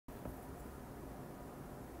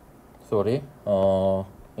Sorry.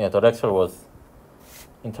 Yeah, the lecture was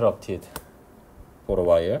interrupted for a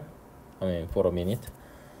while. For a minute.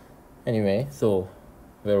 Anyway, so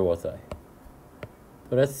where was I?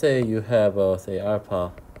 So let's say you have, say,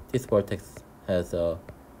 alpha. This vertex has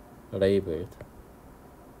labeled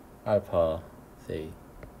alpha, say,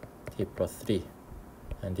 t plus 3.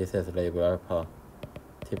 And this has labeled alpha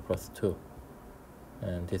t plus 2.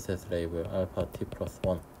 And this has labeled alpha t plus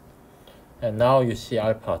 1. And now you see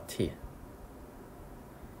alpha t.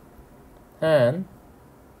 And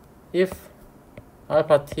if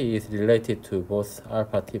alpha t is related to both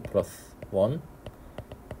alpha t plus 1,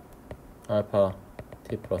 alpha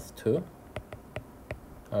t plus 2,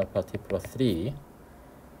 alpha t plus 3,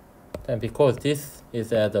 then because this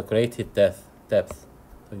is at the greatest depth,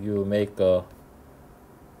 so you make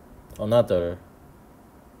another,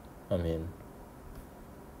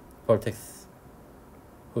 vertex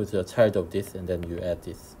who's a child of this, and then you add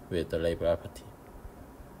this with the label alpha t.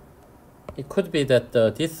 It could be that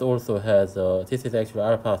this also has, this is actually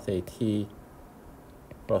alpha, say, t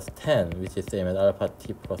plus 10, which is same as alpha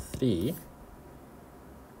t plus 3.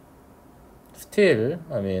 Still,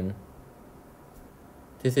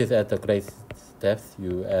 this is at the greatest depth,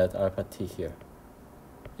 you add alpha t here.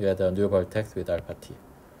 You add a new vertex with alpha t.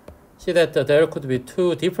 See that there could be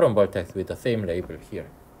two different vertex with the same label here.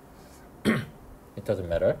 It doesn't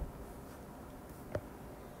matter.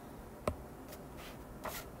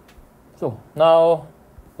 So now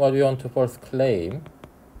what we want to first claim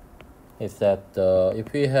is that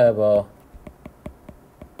if we have a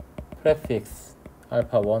prefix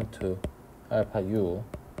alpha 1 to alpha u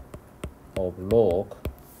of log,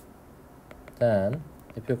 then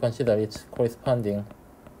if you consider its corresponding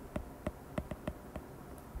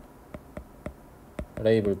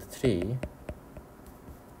labeled tree,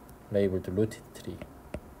 labeled rooted tree,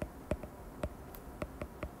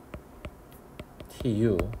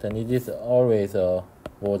 tu, then it is always a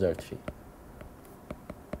Moser tree.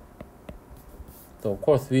 So of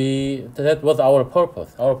course that was our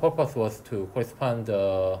purpose. Our purpose was to correspond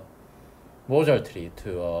the Moser tree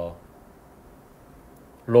to a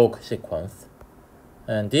log sequence.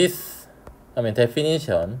 And this,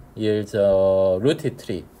 definition yields a rooted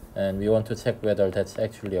tree. And we want to check whether that's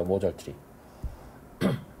actually a Moser tree.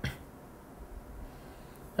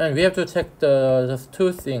 And we have to check just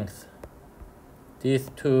two things.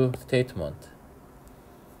 These two statements.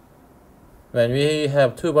 When we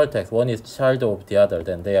have two vertex, one is child of the other,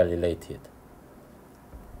 then they are related.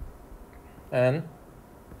 And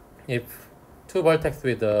if two vertex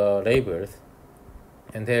with labels,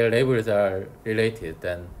 and their labels are related,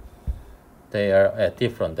 then they are at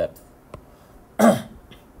different depths.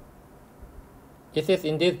 It is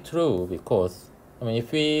indeed true because,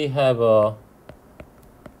 if we have a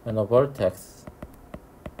vertex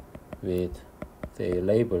with, say,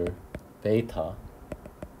 label beta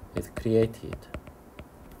is created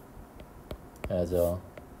as a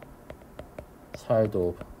child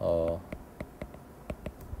of a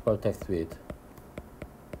vertex with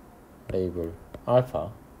label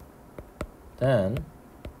alpha, then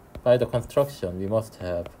by the construction we must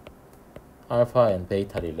have alpha and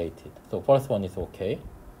beta related. So first one is okay.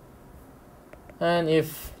 And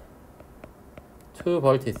if two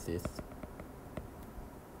vertices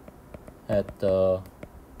at the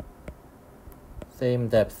same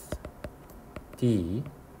depth d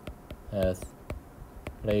as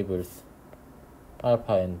labels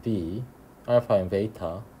alpha and b, alpha and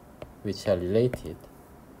beta, which are related,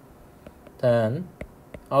 then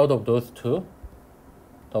out of those two,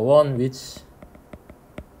 the one which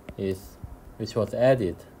was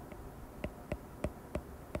added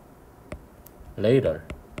later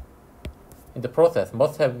in the process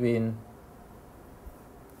must have been,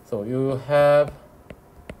 so you have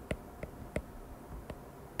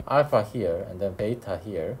alpha here and then beta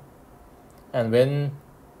here, and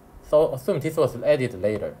so assume this was added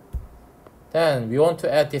later, then we want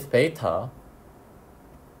to add this beta.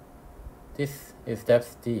 This is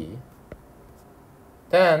depth d.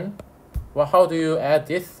 Then how do you add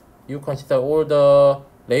this? You consider all the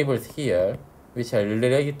labels here which are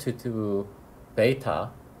related to beta,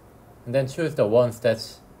 and then choose the ones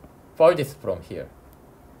that's farthest from here.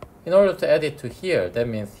 In order to add it to here, that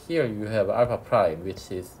means here you have alpha prime,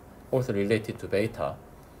 which is also related to beta.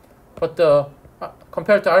 But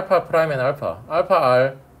compared to alpha prime and alpha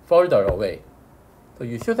are further away. So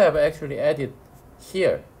you should have actually added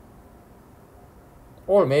here.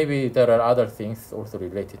 Or maybe there are other things also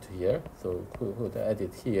related to here. So you could add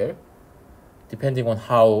it here, depending on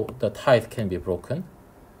how the ties can be broken.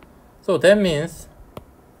 So that means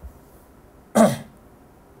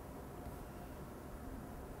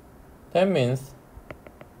That means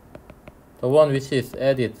the one which is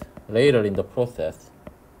added later in the process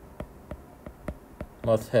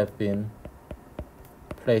must have been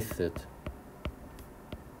placed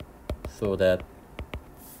so that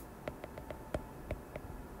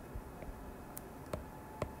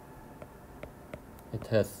it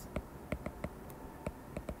has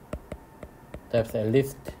depth at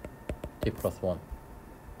least t plus 1.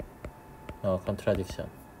 No contradiction.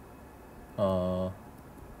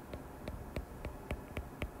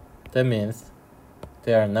 That means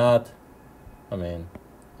they are not,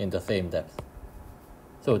 in the same depth.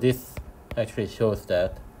 So this actually shows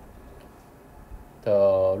that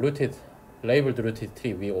the labeled rooted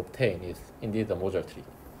tree we obtain is indeed a module tree.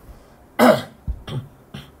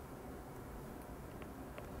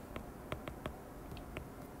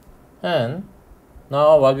 And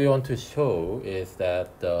now what we want to show is that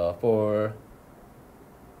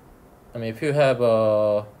if you have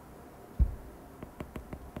a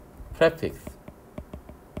prefix,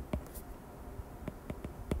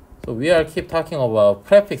 so we are keep talking about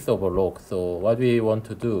prefix over log. So what we want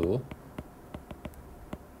to do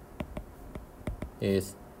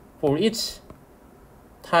is for each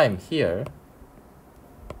time here,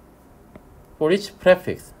 for each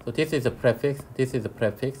prefix, so this is a prefix, this is a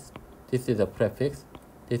prefix, this is a prefix,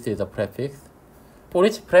 this is a prefix. For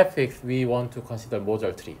each prefix, we want to consider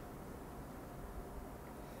module tree.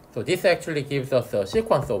 So this actually gives us a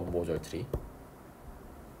sequence of module tree.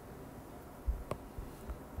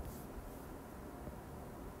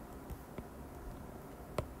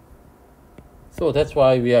 So that's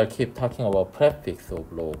why we are keep talking about prefix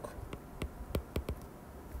of log.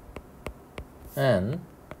 And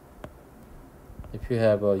if you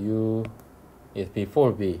have a u is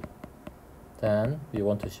before b, then we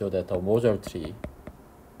want to show that the module tree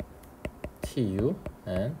tu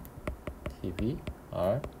and tb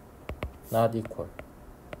are not equal.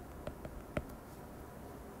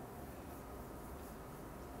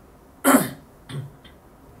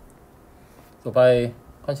 So by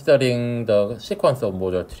considering the sequence of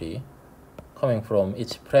module tree coming from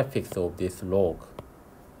each prefix of this log,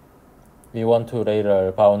 we want to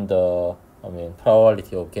later bound the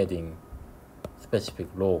probability of getting specific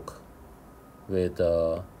log with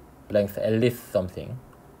length at least something.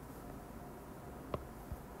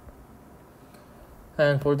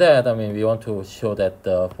 And for that, we want to show that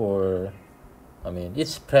for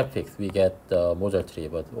each prefix we get the module tree,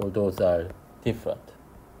 but all those are different.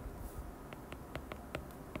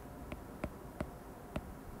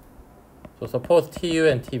 So suppose tu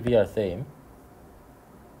and tb are same,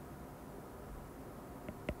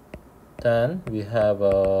 then we have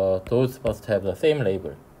those must have the same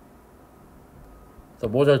label. So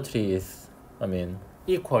module tree is,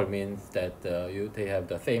 equal means that they have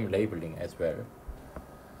the same labeling as well.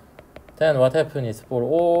 Then what happens is for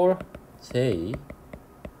all j,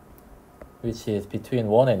 which is between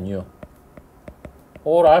 1 and u,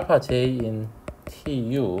 all alpha j in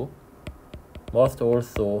tu must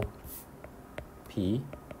also be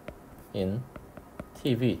in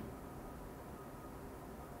tb.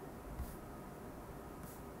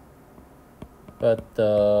 But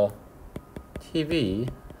tb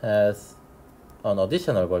has an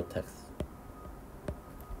additional vertex.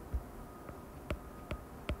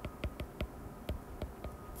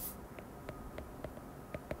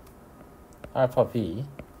 Alpha b,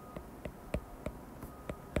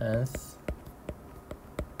 hence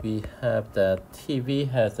we have that tb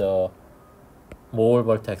has a more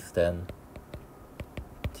vertex than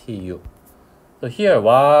tu. So here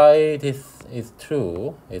why this is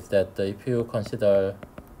true is that if you consider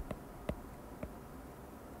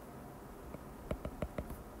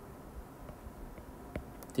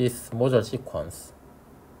this module sequence,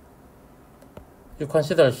 you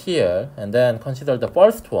consider here and then consider the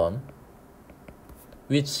first one,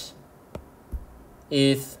 which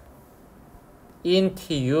is in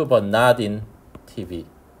tu but not in tb.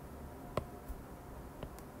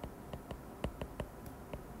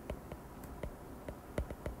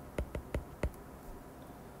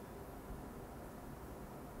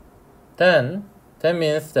 Then that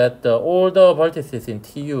means that all the vertices in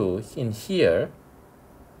tu in here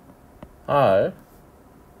are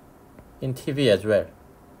in tb as well.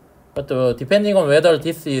 But depending on whether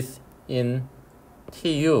this is in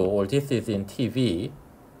tu or this is in tb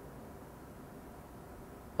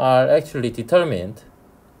are actually determined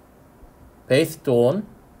based on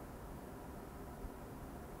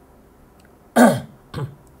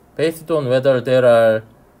whether there are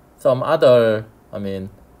some other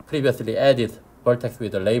previously added vertex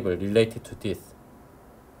with a label related to this.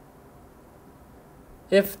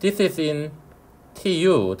 If this is in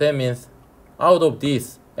TU, that means out of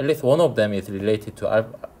this, at least one of them is related to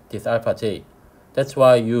this alpha j. That's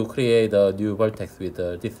why you create a new vertex with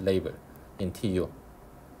this label in TU.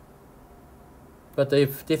 But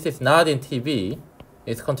if this is not in TV,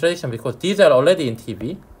 it's contradiction because these are already in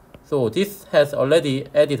TV. So this has already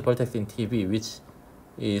added vertex in TV, which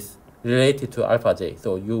is related to alpha j.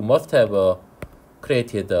 So you must have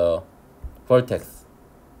created a vertex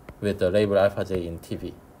with the label alpha j in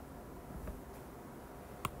TV.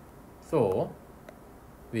 So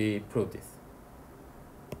we prove this.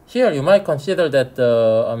 Here you might consider that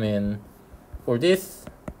for this,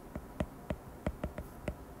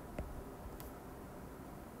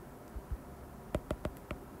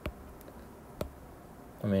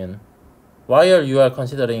 while you are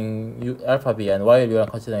considering alpha b and while you are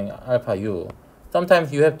considering alpha u,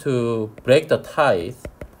 sometimes you have to break the ties.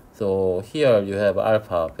 So here you have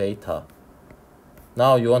alpha, beta.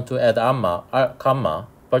 Now you want to add gamma,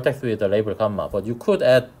 vertex with the label gamma, but you could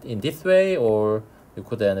add in this way or you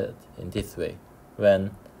could add it in this way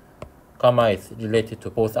when gamma is related to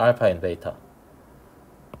both alpha and beta.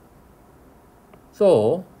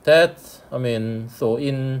 So that, so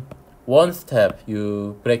in one step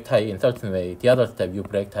you break tie in certain way, the other step you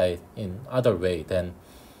break tie in other way, then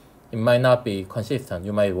it might not be consistent.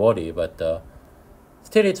 You might worry, but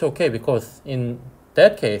still it's okay because in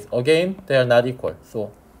that case, again, they are not equal.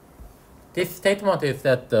 So this statement is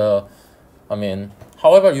that,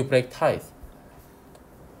 however you break ties,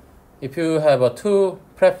 if you have two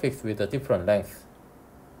prefix with a different length,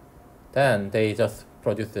 then they just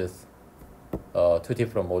produces two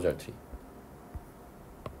different module tree.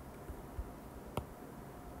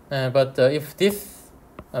 But if this,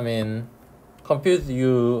 confuse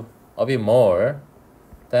you a bit more,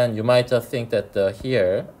 then you might just think that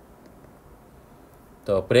here,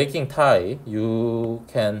 the breaking tie, you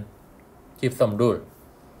can give some rule.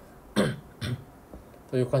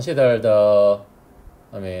 So you consider the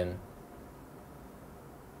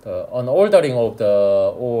unordering of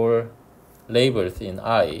the all labels in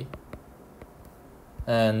I,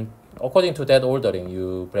 and according to that ordering,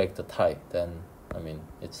 you break the tie. Then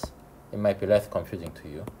it might be less confusing to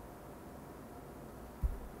you.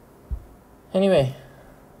 Anyway,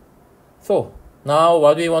 so now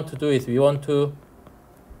what we want to do is we want to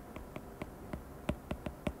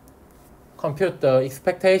compute the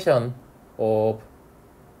expectation of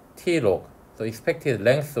t log, so expected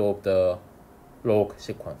length of the log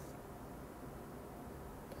sequence.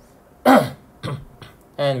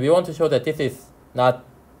 And we want to show that this is not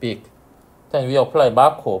big. Then we apply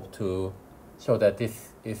Markov to show that this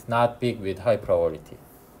is not big with high probability.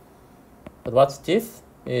 But what's this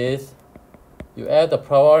is you add the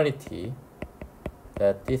probability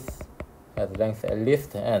that this has length at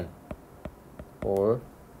least n or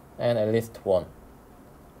n at least 1.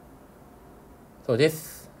 So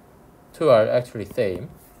these two are actually same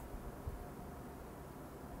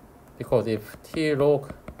because if t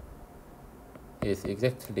log is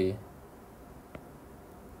exactly,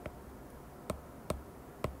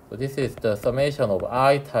 so this is the summation of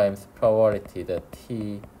I times probability that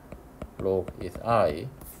t log is I.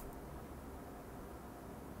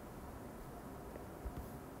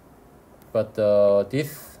 But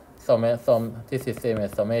this is same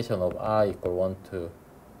as summation of I equal 1 to,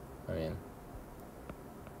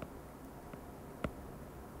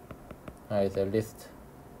 I is at least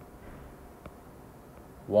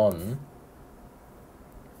 1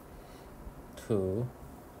 to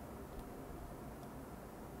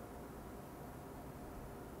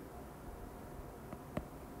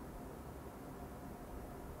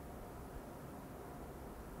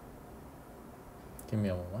give me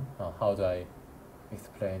a moment. How do I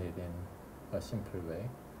explain it in a simple way?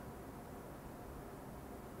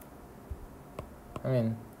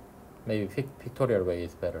 Maybe pictorial way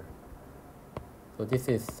is better. So this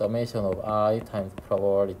is summation of I times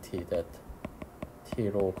probability that t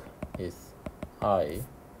log is I.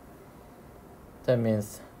 That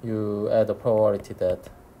means you add the probability that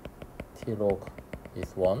t log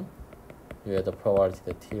is 1. You add the probability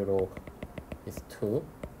that t log is 2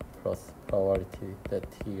 plus probability that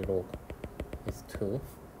t log is 2.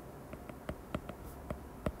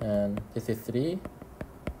 And this is 3,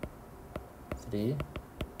 3,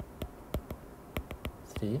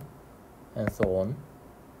 3, and so on.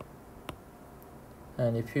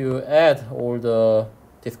 And if you add all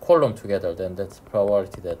this column together, then that's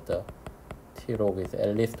probability that the t log is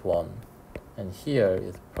at least 1. And here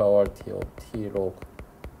is probability of t log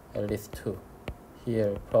at least 2.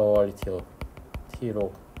 Here probability of t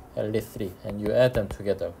log at least 3, and you add them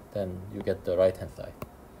together, then you get the right hand side.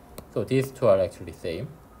 So these two are actually same.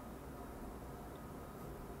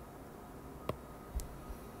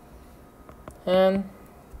 And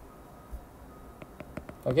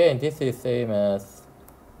again, this is same as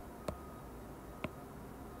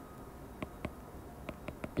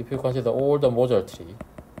if you consider all the module tree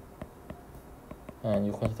and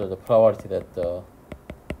you consider the probability that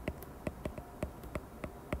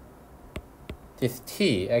this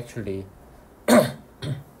T actually I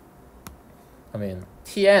mean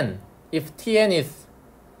Tn, if Tn is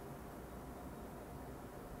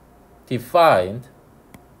defined,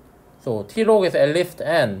 so T log is at least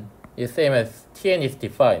n is same as Tn is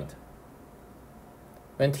defined.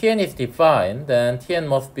 When Tn is defined, then Tn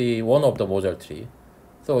must be one of the module tree.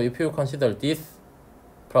 So if you consider this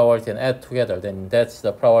probability and add together, then that's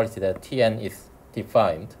the probability that Tn is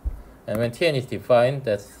defined. And when Tn is defined,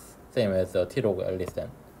 that's same as T log at least n.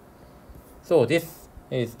 So this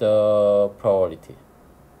is the probability.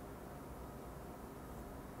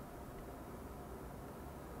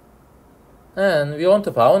 And we want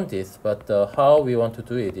to bound this, but how we want to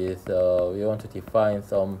do it is we want to define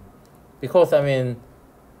some, because I mean,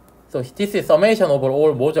 so this is summation over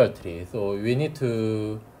all module tree. So we need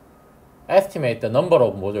to estimate the number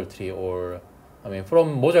of module tree, or I mean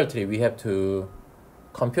from module tree we have to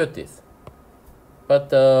compute this.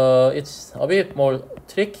 But it's a bit more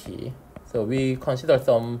tricky. So we consider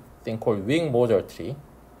something called wing module tree.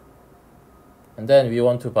 And then we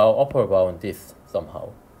want to upper bound this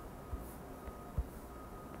somehow.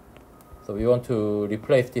 So we want to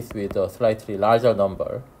replace this with a slightly larger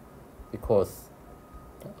number because,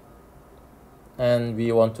 and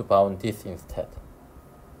we want to bound this instead.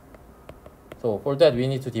 So for that we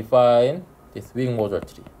need to define this wing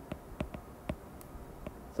module tree.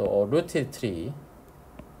 So a rooted tree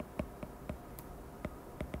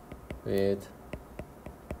with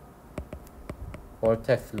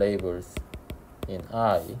vertex labels in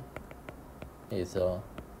I is a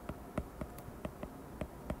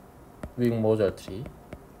wing module tree.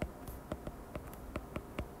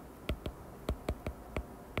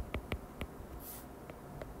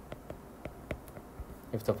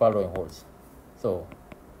 If the following holds. So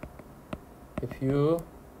if U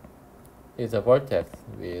is a vertex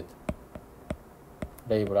with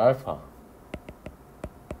label alpha,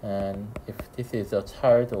 and if this is a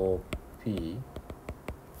child of B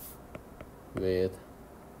with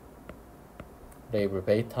label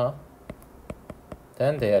beta,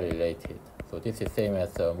 then they are related. So this is same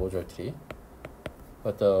as the module tree.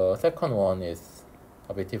 But the second one is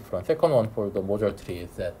a bit different. Second one for the module tree is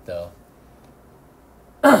that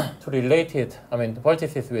to related, I mean the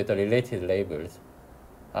vertices with the related labels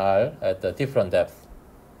are at a different depth.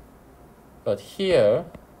 But here,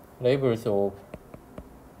 labels of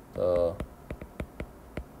the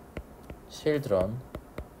children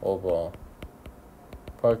of a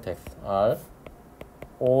vertex are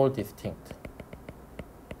all distinct.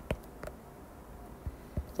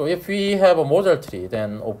 So if we have a module tree,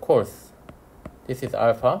 then of course this is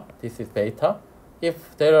alpha, this is beta.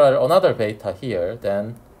 If there are another beta here,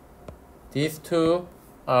 then these two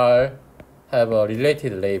have a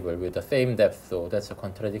related label with the same depth, so that's a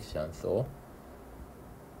contradiction. So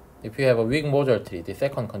if you have a weak module tree, the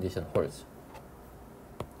second condition holds.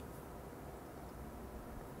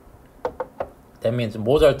 That means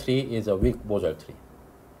module tree is a weak module tree.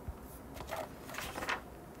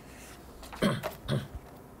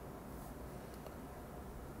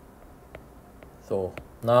 So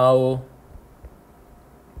now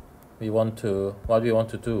what we want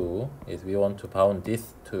to do is we want to bound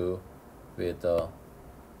this to with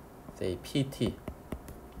say PT.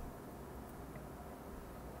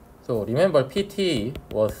 So remember PT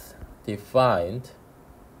was defined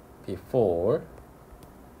before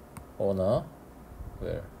on a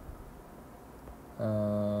where?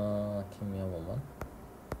 Give me a moment.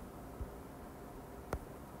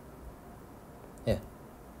 Yeah.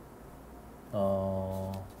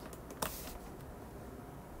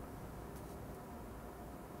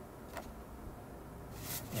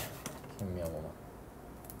 Give me a moment.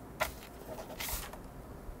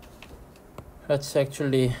 Let's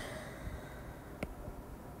actually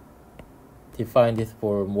define this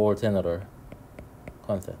for more general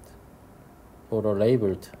concept. For a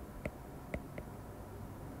labeled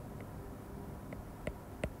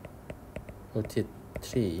rooted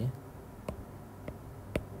tree,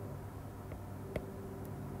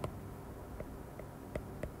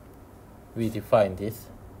 we define this.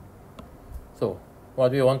 So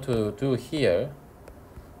what we want to do here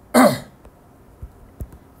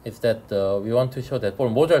is that we want to show that for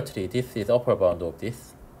module tree, this is upper bound of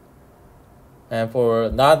this. And for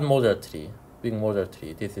non-module tree, big module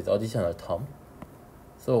tree, this is additional term.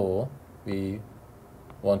 So we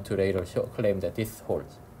want to later claim that this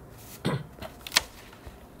holds.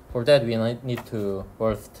 For that, we need to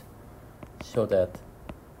first show that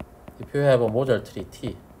if you have a model tree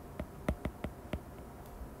T,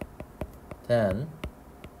 then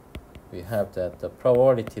we have that the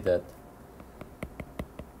probability that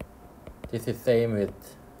this is same with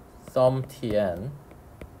some Tn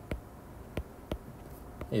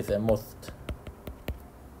is at most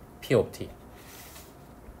P of T.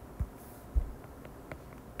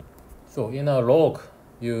 So in a log,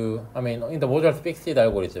 in the model fixed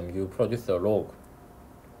algorithm, you produce a log.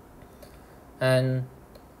 And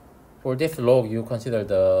for this log, you consider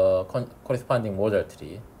the corresponding model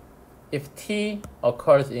tree. If T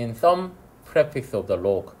occurs in some prefix of the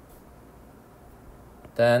log,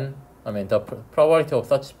 then the probability of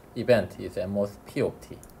such event is at most P of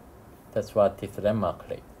T. That's what this lemma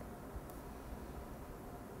claims.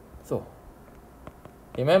 So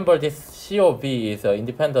remember, this C of V is an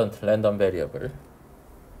independent random variable.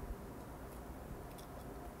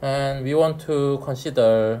 And we want to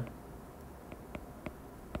consider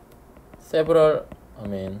several,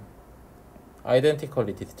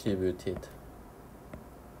 identically distributed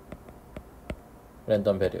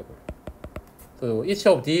random variable. So each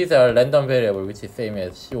of these are random variable which is same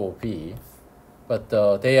as C of V, but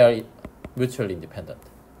they are mutually independent.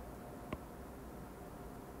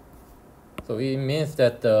 So it means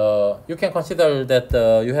that you can consider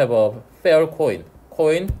that you have a fair coin.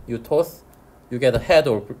 Coin you toss, you get a head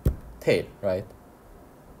or tail, right?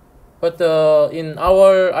 But in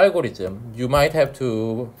our algorithm, you might have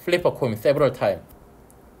to flip a coin several times.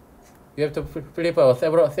 You have to flip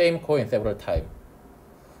a same coin several times.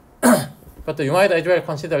 But you might as well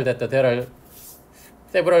consider that there are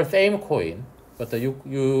several same coin, but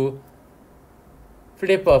you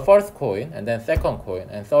flip a first coin and then second coin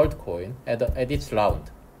and third coin at each round.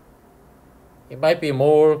 It might be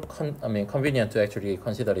more convenient to actually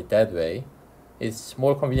consider it that way. It's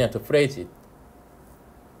more convenient to phrase it.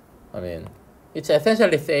 It's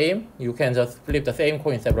essentially same. You can just flip the same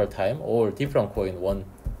coin several times or different coin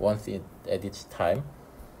once at each time.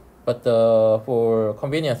 But for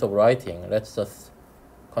convenience of writing, let's just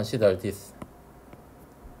consider this.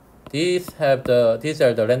 These are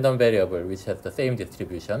the random variable which has the same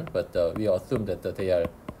distribution, but we assume that they are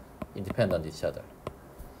independent of each other.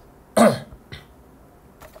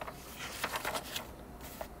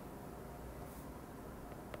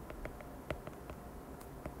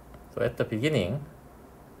 So at the beginning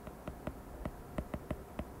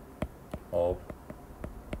of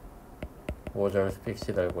Rogers fixed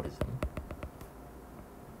algorithm,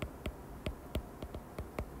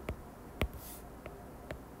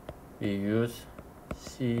 we use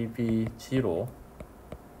CB0,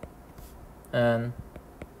 and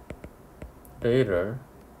later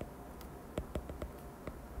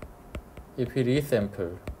if we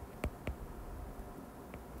resample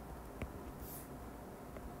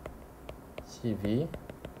CB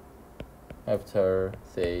after,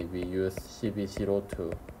 say, we use CB0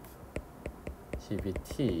 to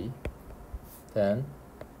CBT, then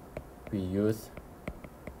we use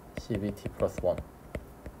CBT plus 1.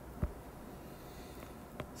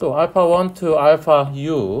 So alpha 1 to alpha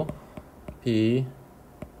u be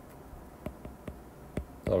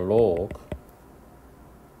the log,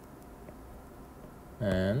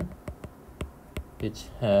 and which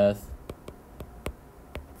has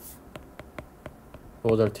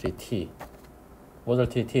model tree T. Model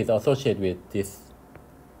tree T is associated with this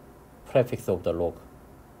prefix of the log.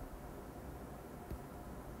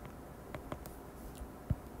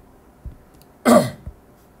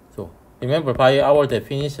 So remember, by our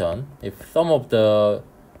definition, if some of the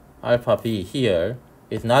alpha b here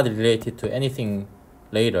is not related to anything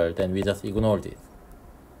later, then we just ignore this.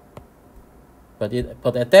 But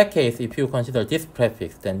at that case, if you consider this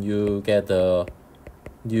prefix, then you get a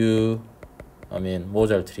new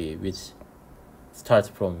model tree which starts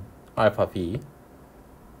from alpha b.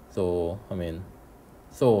 So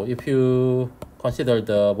so if you consider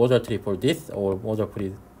the model tree for this or model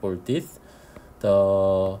tree for this,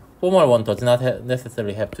 the former one does not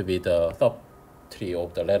necessarily have to be the subtree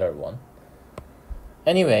of the latter one.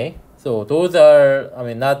 Anyway, so those are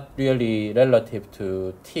not really relative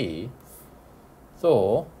to T.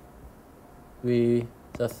 So we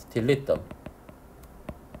just delete them.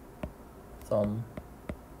 Some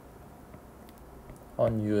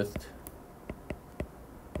unused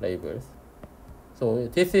labels. So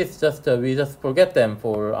this is just we just forget them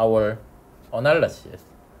for our analysis.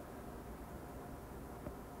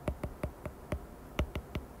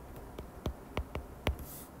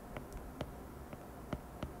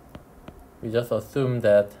 We just assume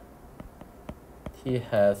that T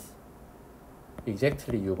has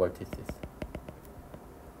exactly u vertices.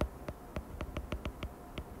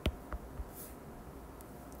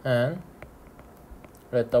 and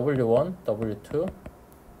let W1, W2,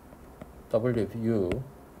 WU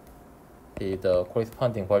be the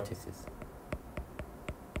corresponding vertices.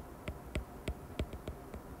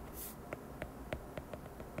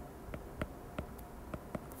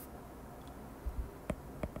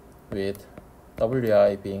 With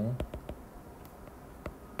Wi being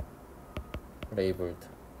labeled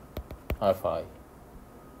alpha I.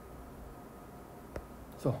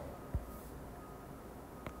 So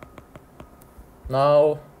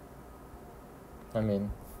now,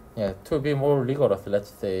 to be more rigorous, let's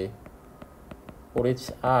say for each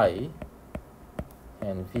I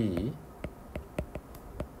and V,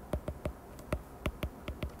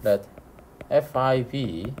 let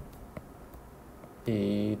FIV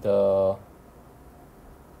be the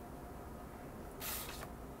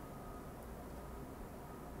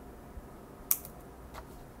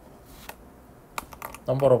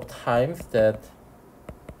number of times that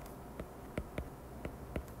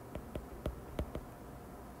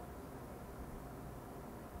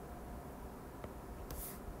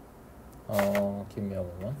give me a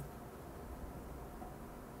moment.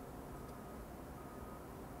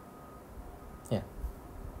 Yeah.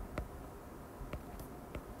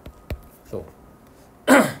 So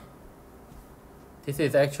this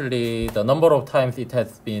is actually the number of times it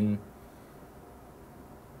has been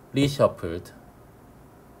reshuffled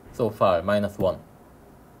so far, -1.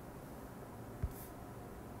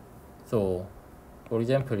 So for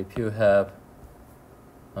example, if you have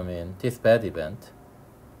this bad event,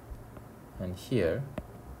 and here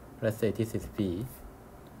let's say this is B,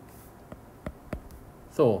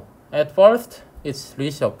 so at first it's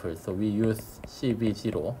reshuffled, so we use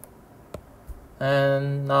CB0,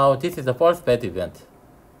 and now this is the first bad event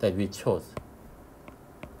that we chose.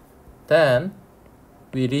 Then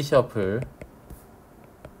we reshuffle,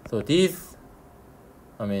 so these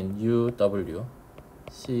UW,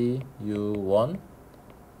 CU1,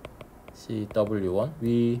 CW1,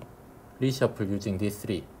 we reshuffle using these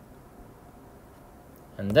three.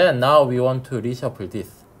 And then now we want to reshuffle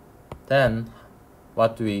this. Then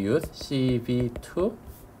what do we use? CB2,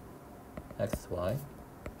 XY,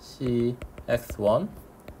 CX1,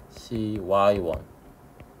 CY1.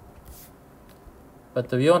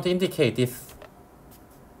 But we want to indicate this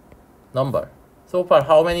number. So far,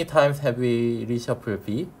 how many times have we reshuffled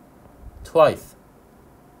B? Twice.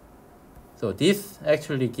 So this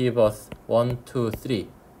actually gives us 1, 2, 3.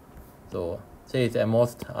 So J is at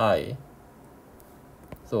most I.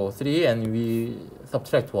 So 3, and we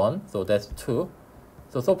subtract 1, so that's 2.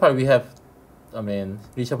 So far we have,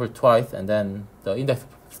 reshuffled twice, and then the index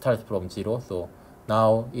starts from 0. So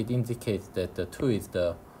now it indicates that the 2 is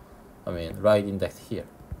the, right index here.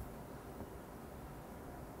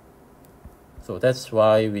 So that's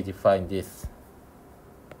why we define this.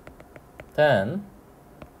 Then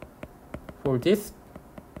for this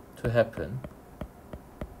to happen,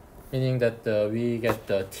 meaning that we get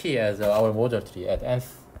the T as our model tree at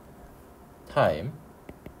nth time,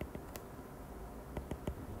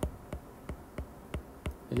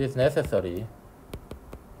 it is necessary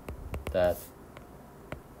that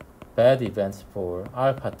bad events for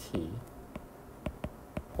alpha T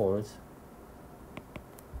holds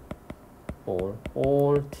for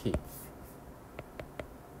all T.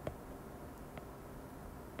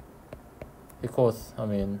 Because,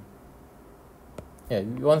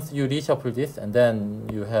 once you reshuffle this, and then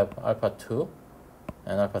you have alpha 2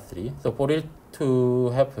 and alpha 3. So for it to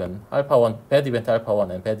happen, alpha 1, bad event alpha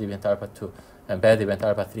 1, and bad event alpha 2, and bad event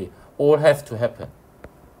alpha 3, all has to happen.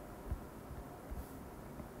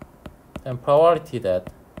 And probability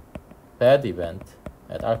that bad event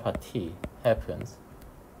at alpha T happens,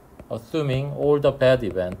 assuming all the bad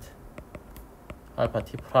event alpha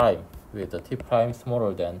T prime with the T prime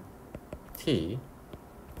smaller than T,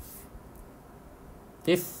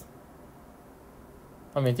 this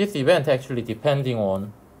event actually depending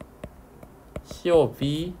on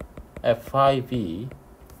COV FIV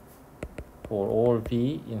for all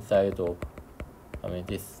V inside of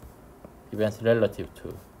this events relative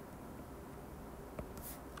to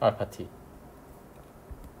alpha T.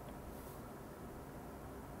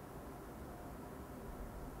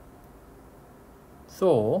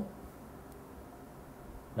 So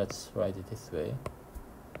let's write it this way,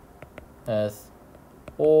 as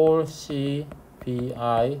all C, V,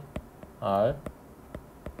 I are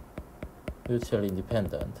mutually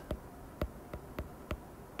independent.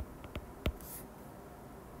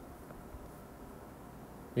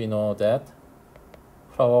 We know that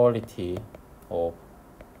probability of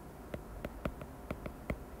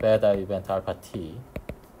bad event alpha T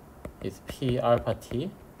is P alpha T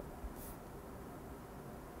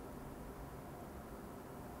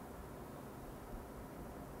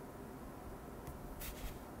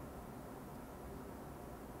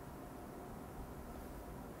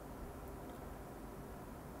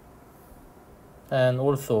And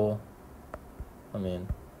also, I mean,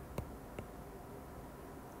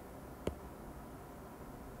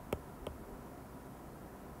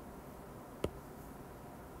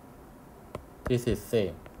 this is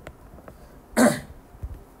same.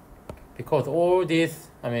 Because all these,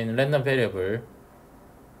 I mean, random variable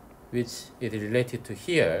which is related to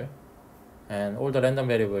here and all the random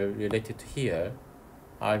variable related to here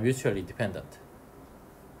are mutually dependent.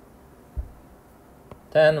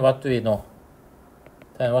 Then what do we know?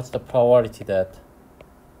 Then what's the probability that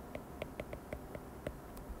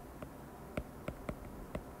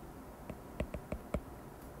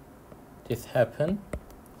this happen,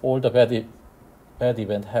 all the bad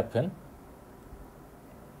event happen,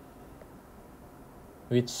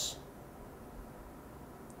 which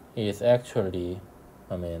is actually,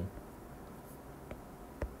 I mean,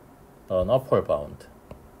 an upper bound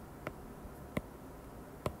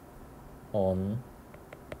on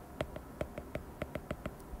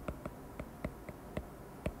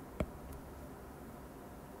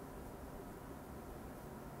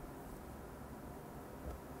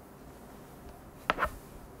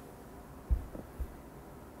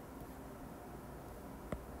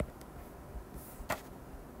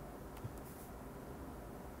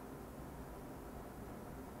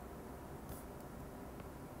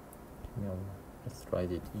let's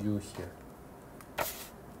write it U here.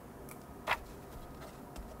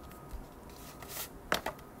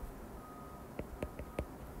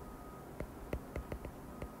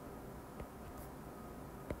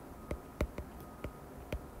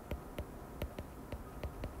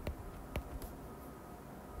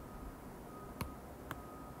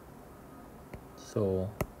 So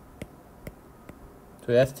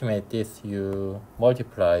to estimate this, you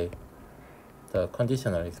multiply the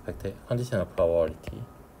conditional probability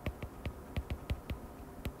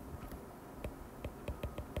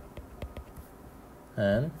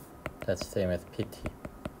and that's same as PT.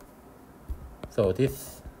 So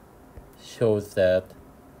this shows that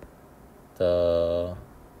the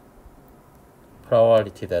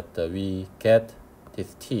probability that we get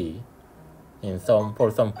this T in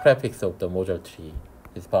for some prefix of the module tree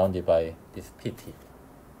is bounded by this PT.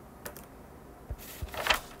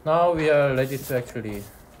 Now we are ready to actually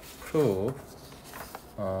prove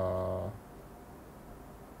an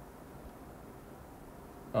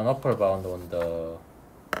upper bound on the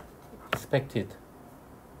expected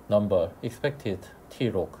number, expected T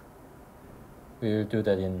log. We will do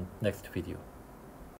that in next video.